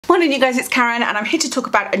Morning you guys, it's Karen and I'm here to talk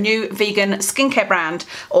about a new vegan skincare brand,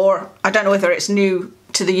 or I don't know whether it's new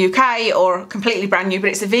to the UK or completely brand new, but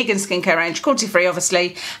it's a vegan skincare range, cruelty free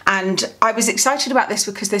obviously, and I was excited about this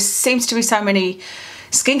because there seems to be so many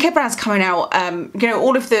skincare brands coming out. You know,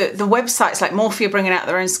 all of the websites like Morphe are bringing out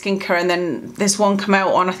their own skincare, and then there's one come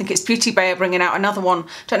out on, I think it's Beauty Bay are bringing out another one.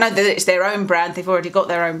 Don't know that it's their own brand, they've already got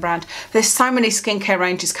their own brand. There's so many skincare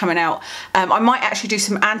ranges coming out. I might actually do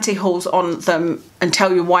some anti-hauls on them and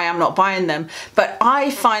tell you why I'm not buying them, but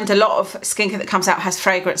I find a lot of skincare that comes out has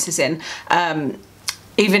fragrances in.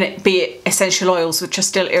 Even be it essential oils, which are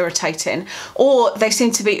still irritating, or they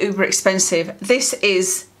seem to be uber expensive. This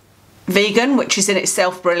is vegan, which is in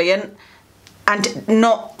itself brilliant, and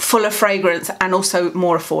not full of fragrance, and also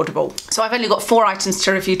more affordable. So I've only got 4 items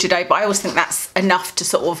to review today, but I always think that's enough to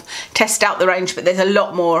sort of test out the range, but there's a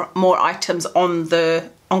lot more items on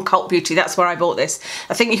Cult Beauty. That's where I bought this.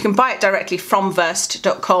 I think you can buy it directly from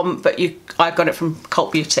versed.com, but I got it from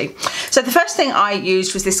Cult Beauty. So the first thing I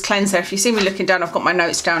used was this cleanser. If you see me looking down, I've got my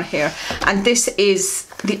notes down here, and this is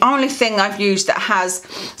the only thing I've used that has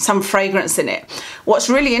some fragrance in it. What's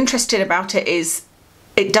really interesting about it is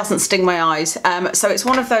it doesn't sting my eyes. So it's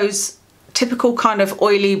one of those typical kind of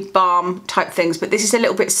oily balm type things, but this is a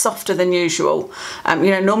little bit softer than usual.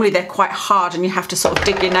 You know, normally they're quite hard and you have to sort of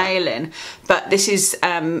dig your nail in, but this is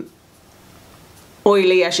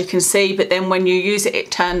oily, as you can see, but then when you use it,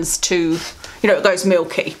 it turns to, you know, it goes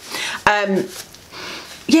milky.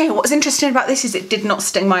 Yeah, what's interesting about this is it did not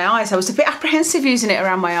sting my eyes. I was a bit apprehensive using it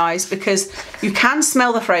around my eyes because you can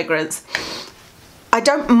smell the fragrance. I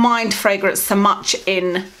don't mind fragrance so much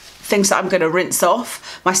in things that I'm going to rinse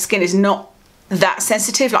off. My skin is not that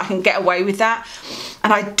sensitive, like I can get away with that.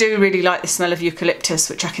 And I do really like the smell of eucalyptus,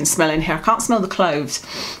 which I can smell in here. I can't smell the cloves,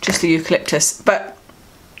 just the eucalyptus. But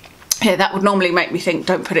yeah, that would normally make me think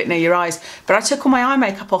don't put it near your eyes. But I took all my eye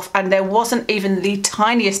makeup off and there wasn't even the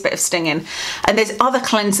tiniest bit of stinging. And there's other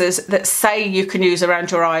cleansers that say you can use around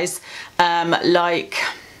your eyes, like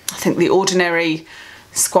I think the Ordinary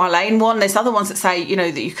Squalane one. There's other ones that say, you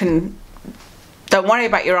know, that you can, don't worry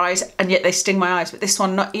about your eyes, and yet they sting my eyes, but this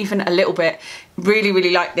one not even a little bit.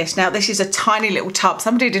 Really like this. Now this is a tiny little tub.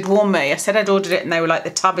 Somebody did warn me. I said I'd ordered it and they were like, the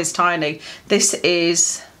tub is tiny. This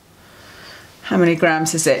is, how many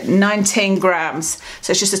grams is it? 19 grams.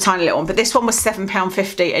 So it's just a tiny little one, but this one was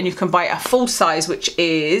 £7.50 and you can buy a full size, which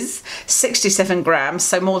is 67 grams,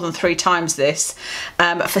 so more than 3 times this, for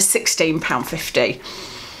 £16.50.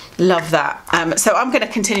 Love that. So I'm going to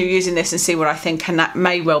continue using this and see what I think, and that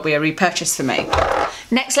may well be a repurchase for me.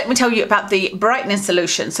 Next, let me tell you about the brightening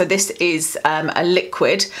solution. So this is a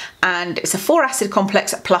liquid and it's a 4-acid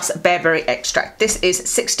complex plus bearberry extract. This is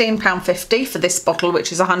 £16.50 for this bottle,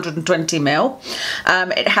 which is 120 ml.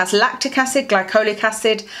 It has lactic acid, glycolic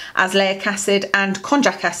acid, azelaic acid and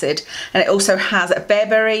konjac acid, and it also has a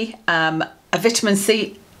bearberry, a vitamin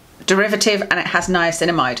C derivative, and it has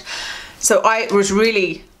niacinamide. So I was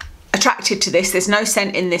really attracted to this. There's no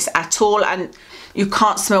scent in this at all, and you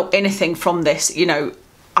can't smell anything from this. You know,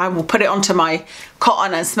 I will put it onto my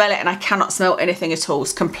cotton and smell it and I cannot smell anything at all.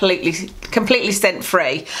 It's completely scent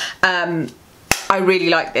free. I really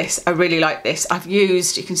like this. I really like this. I've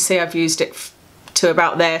used, you can see I've used it to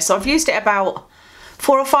about there. So I've used it about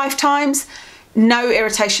 4 or 5 times. No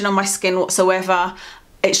irritation on my skin whatsoever.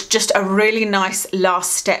 It's just a really nice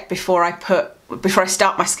last step before I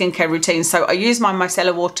start my skincare routine. So I use my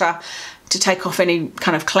micellar water to take off any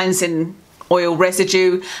kind of cleansing oil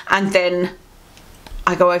residue, and then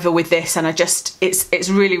I go over with this, and it's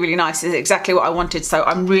really nice. It's exactly what I wanted, so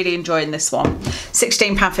I'm really enjoying this one.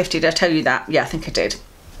 £16.50, did I tell you that? Yeah, I think I did.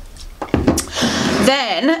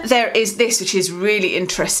 Then there is this, which is really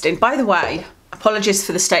interesting. By the way, apologies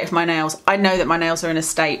for the state of my nails. I know that my nails are in a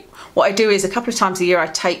state. What I do is a couple of times a year I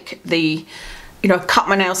take the, you know, cut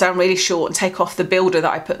my nails down really short and take off the builder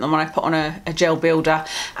that I put them on. I put on a gel builder,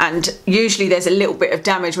 and usually there's a little bit of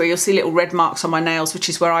damage where you'll see little red marks on my nails, which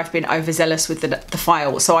is where I've been overzealous with the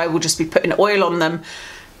file. So I will just be putting oil on them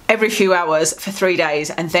every few hours for 3 days,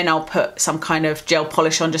 and then I'll put some kind of gel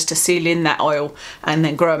polish on just to seal in that oil and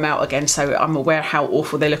then grow them out again. So I'm aware how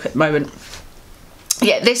awful they look at the moment.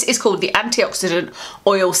 Yeah, this is called the Antioxidant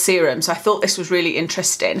Oil Serum. So I thought this was really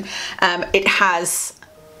interesting. It has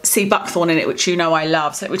sea buckthorn in it, which you know I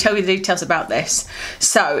love. So let me tell you the details about this.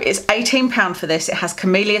 So it's £18 for this. It has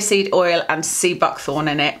camellia seed oil and sea buckthorn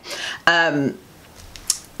in it.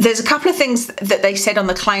 There's a couple of things that they said on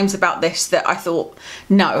the claims about this that I thought,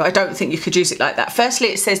 no, I don't think you could use it like that. Firstly,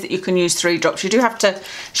 it says that you can use 3 drops. You do have to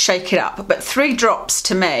shake it up, but 3 drops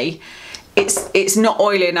to me, it's not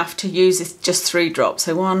oily enough to use just 3 drops.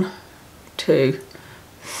 So 1, 2,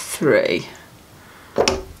 3.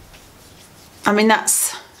 I mean,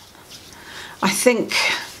 that's, I think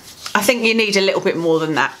you need a little bit more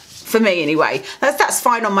than that, for me anyway. That's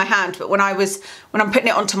fine on my hand, but when I'm putting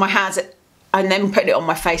it onto my hands and then putting it on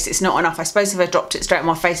my face, it's not enough. I suppose if I dropped it straight on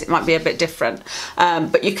my face, it might be a bit different.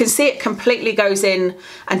 But you can see it completely goes in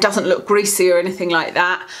and doesn't look greasy or anything like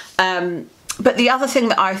that. But the other thing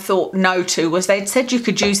that I thought no to was they'd said you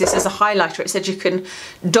could use this as a highlighter. It said you can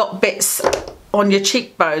dot bits on your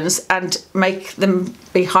cheekbones and make them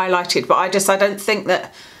be highlighted. But I don't think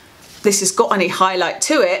that this has got any highlight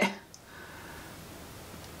to it.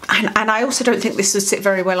 And I also don't think this would sit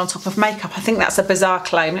very well on top of makeup. I think that's a bizarre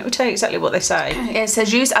claim. Let me tell you exactly what they say. It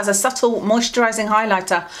says use as a subtle moisturising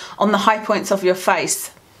highlighter on the high points of your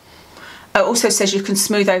face. It also says you can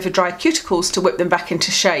smooth over dry cuticles to whip them back into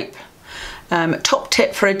shape. Top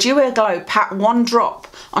tip, for a dewier glow, pat 1 drop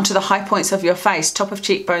onto the high points of your face, top of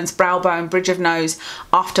cheekbones, brow bone, bridge of nose,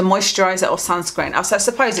 after moisturiser or sunscreen. So I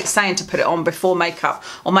suppose it's saying to put it on before makeup,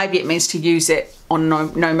 or maybe it means to use it on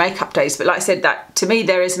no makeup days. But like I said, that to me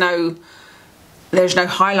there's no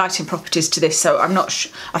highlighting properties to this, so I'm not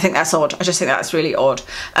sure. I think that's odd. I just think that's really odd.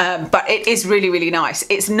 But it is really, really nice.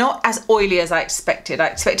 It's not as oily as I expected. I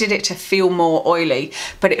expected it to feel more oily,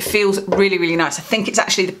 but it feels really, really nice. I think it's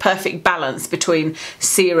actually the perfect balance between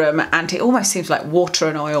serum and it almost seems like water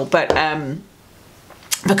and oil, but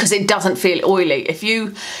because it doesn't feel oily. If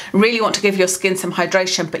you really want to give your skin some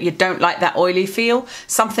hydration but you don't like that oily feel,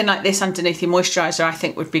 something like this underneath your moisturiser I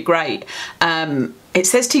think would be great. It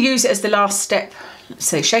says to use it as the last step. Let's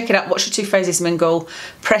see, shake it up, watch your 2 phases mingle,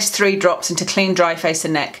 press 3 drops into clean dry face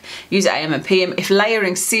and neck, use it AM and PM. If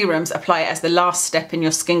layering serums, apply it as the last step in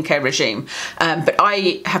your skincare regime. But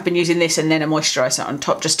I have been using this and then a moisturiser on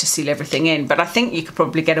top just to seal everything in, but I think you could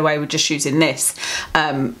probably get away with just using this.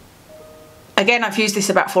 Again, I've used this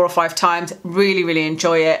about 4 or 5 times, really, really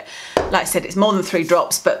enjoy it. Like I said, it's more than 3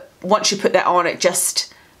 drops, but once you put that on, it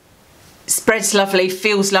just spreads lovely,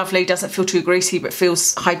 feels lovely, doesn't feel too greasy, but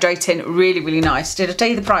feels hydrating, really, really nice. Did I tell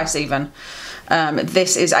you the price even?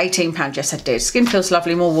 This is £18, yes I did. Skin feels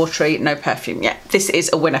lovely, more watery, no perfume. Yeah, this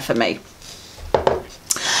is a winner for me.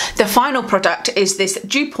 The final product is this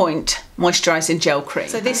Dew Point Moisturising Gel Cream.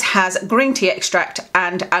 So this has green tea extract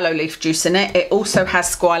and aloe leaf juice in it. It also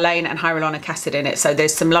has squalane and hyaluronic acid in it, so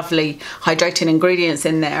there's some lovely hydrating ingredients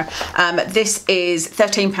in there. This is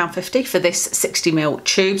 £13.50 for this 60ml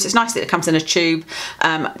tubes. It's nice that it comes in a tube.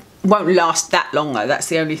 Won't last that long though, that's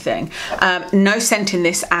the only thing. No scent in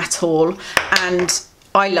this at all, and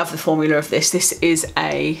I love the formula of this. This is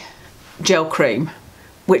a gel cream,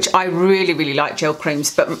 which I really, really like gel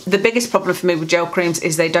creams, but the biggest problem for me with gel creams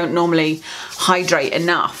is they don't normally hydrate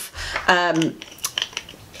enough.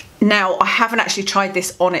 Now, I haven't actually tried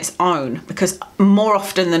this on its own because more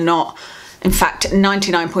often than not, in fact,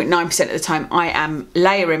 99.9% of the time, I am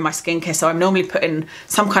layering my skincare, so I'm normally putting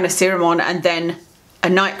some kind of serum on and then a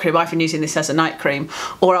night cream. I've been using this as a night cream,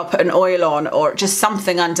 or I'll put an oil on or just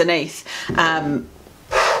something underneath.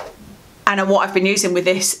 And what I've been using with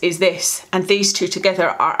this is this, and these two together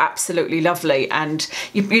are absolutely lovely. And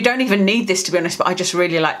you don't even need this, to be honest, but I just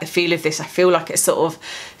really like the feel of this. I feel like it sort of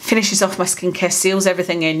finishes off my skincare, seals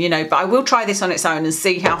everything in, you know, but I will try this on its own and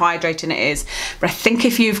see how hydrating it is. But I think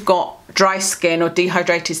if you've got dry skin or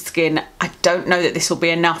dehydrated skin, I don't know that this will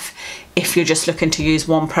be enough if you're just looking to use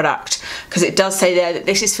one product, because it does say there that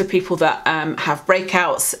this is for people that have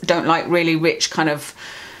breakouts, don't like really rich kind of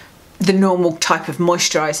the normal type of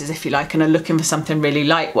moisturisers, if you like, and are looking for something really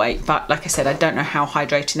lightweight. But like I said, I don't know how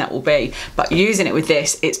hydrating that will be, but using it with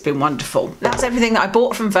this, it's been wonderful. That's everything that I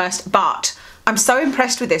bought from First, but I'm so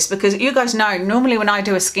impressed with this because you guys know, normally when I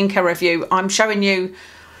do a skincare review, I'm showing you,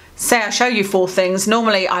 say I show you 4 things.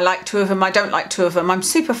 Normally I like 2 of them, I don't like 2 of them. I'm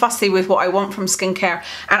super fussy with what I want from skincare,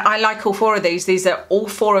 and I like all 4 of these. All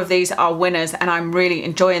 4 of these are winners, and I'm really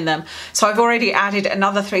enjoying them. So I've already added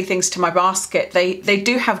another 3 things to my basket. They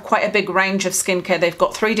do have quite a big range of skincare. They've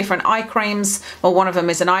got 3 different eye creams. Well, one of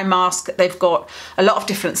them is an eye mask. They've got a lot of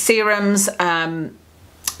different serums.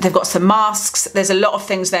 They've got some masks. There's a lot of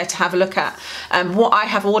things there to have a look at. What I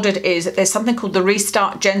have ordered is there's something called the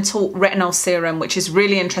Restart Gentle Retinol Serum, which is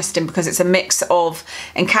really interesting because it's a mix of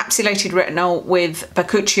encapsulated retinol with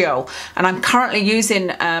bakuchiol. And I'm currently using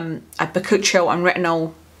a bakuchiol and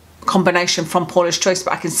retinol combination from Paula's Choice,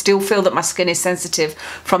 but I can still feel that my skin is sensitive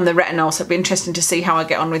from the retinol, so it'll be interesting to see how I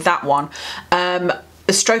get on with that one.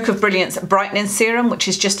 The Stroke of Brilliance Brightening Serum, which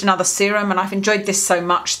is just another serum, and I've enjoyed this so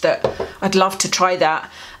much that I'd love to try that.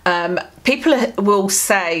 People will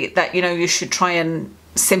say that, you know, you should try and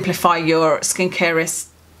simplify your skincare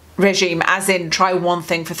regime, as in try one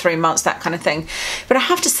thing for 3 months, that kind of thing. But I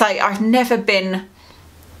have to say, I've never been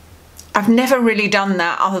I've never really done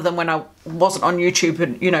that other than when I wasn't on YouTube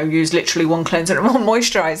and, you know, used literally one cleanser and one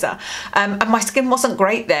moisturiser. And my skin wasn't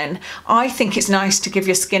great then. I think it's nice to give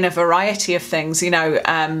your skin a variety of things, you know,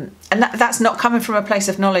 and that's not coming from a place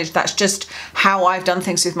of knowledge. That's just how I've done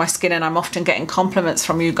things with my skin, and I'm often getting compliments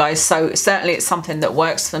from you guys. So certainly it's something that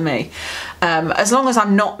works for me. As long as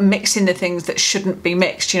I'm not mixing the things that shouldn't be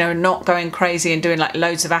mixed, you know, not going crazy and doing like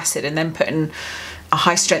loads of acid and then putting a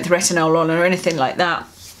high strength retinol on or anything like that.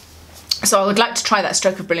 So I would like to try that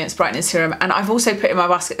Stroke of Brilliance Brightening Serum. And I've also put in my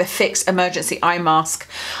basket the Fix Emergency Eye Mask.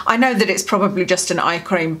 I know that it's probably just an eye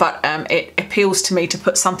cream, but it appeals to me to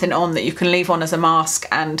put something on that you can leave on as a mask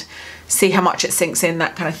and see how much it sinks in,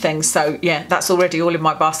 that kind of thing. So yeah, that's already all in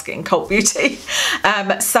my basket in Cult Beauty.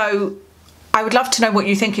 So I would love to know what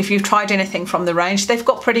you think if you've tried anything from the range. They've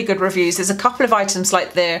got pretty good reviews. There's a couple of items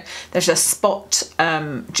like there's a spot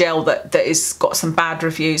gel that is got some bad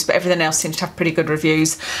reviews, but everything else seems to have pretty good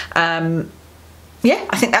reviews. Yeah,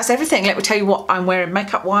 I think that's everything. Let me tell you what I'm wearing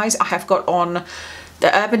makeup wise. I have got on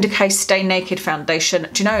the Urban Decay Stay Naked foundation.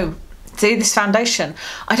 Do you know, see this foundation?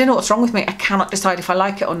 I don't know what's wrong with me. I cannot decide if I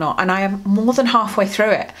like it or not, and I am more than halfway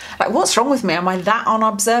through it. Like, what's wrong with me? Am I that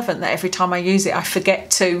unobservant that every time I use it I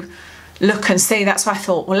forget to look and see? That's why I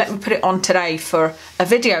thought, well, let me put it on today for a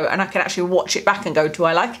video and I can actually watch it back and go, do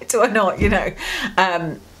I like it or not, you know?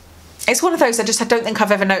 It's one of those, I don't think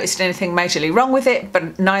I've ever noticed anything majorly wrong with it,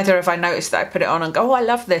 but neither have I noticed that I put it on and go, oh, I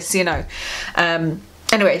love this, you know.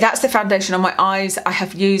 Anyway, that's the foundation on my eyes. I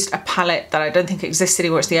have used a palette that I don't think exists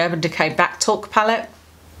anymore. It's the Urban Decay Backtalk palette.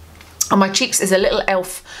 On my cheeks is a little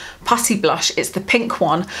e.l.f. putty blush. It's the pink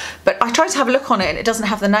one, but I tried to have a look on it and it doesn't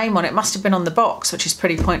have the name on it. It must have been on the box, which is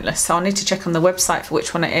pretty pointless. So I'll need to check on the website for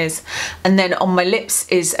which one it is. And then on my lips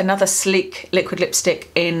is another sleek liquid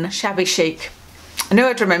lipstick in Shabby Chic. I knew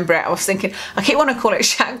I'd remember it. I was thinking, I keep wanting to call it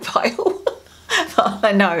Shag Pile. But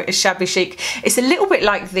I know it's Shabby Chic. It's a little bit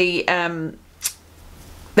like the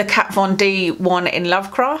Kat Von D one in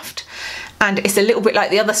Lovecraft, and it's a little bit like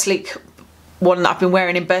the other sleek one that I've been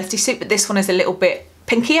wearing in Birthday Suit, but this one is a little bit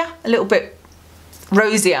pinkier, a little bit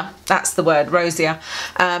rosier. That's the word, rosier.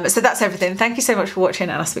 So that's everything. Thank you so much for watching,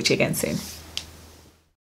 and I'll speak to you again soon.